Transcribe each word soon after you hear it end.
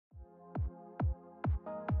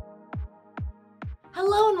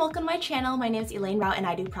Hello and welcome to my channel. My name is Elaine Rau and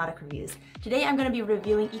I do product reviews. Today I'm going to be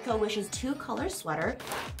reviewing EcoWish's 2-color sweater.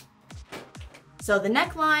 So the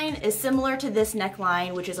neckline is similar to this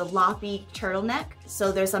neckline, which is a loppy turtleneck.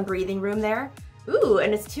 So there's some breathing room there. Ooh,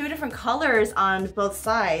 and it's 2 different colors on both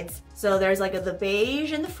sides. So there's like the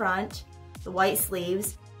beige in the front, the white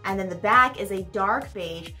sleeves, and then the back is a dark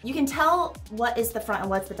beige. You can tell what is the front and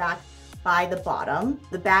what's the back by the bottom.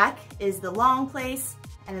 The back is the long place,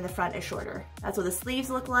 and then the front is shorter. That's what the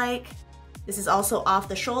sleeves look like. This is also off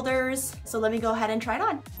the shoulders. So let me go ahead and try it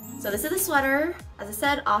on. So this is the sweater, as I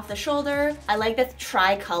said, off the shoulder. I like this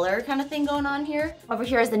tri-color kind of thing going on here. Over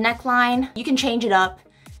here is the neckline. You can change it up,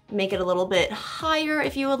 make it a little bit higher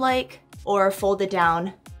if you would like, or fold it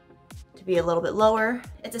down to be a little bit lower.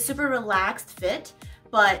 It's a super relaxed fit,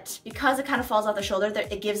 but because it kind of falls off the shoulder,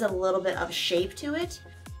 it gives it a little bit of shape to it.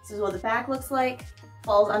 This is what the back looks like.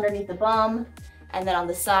 Falls underneath the bum. And then on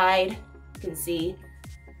the side, you can see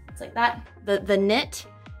it's like that. The knit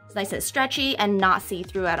is nice and stretchy and not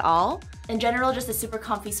see-through at all. In general, just a super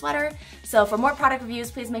comfy sweater. So for more product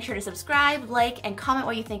reviews, please make sure to subscribe, like, and comment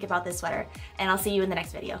what you think about this sweater. And I'll see you in the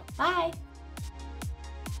next video. Bye!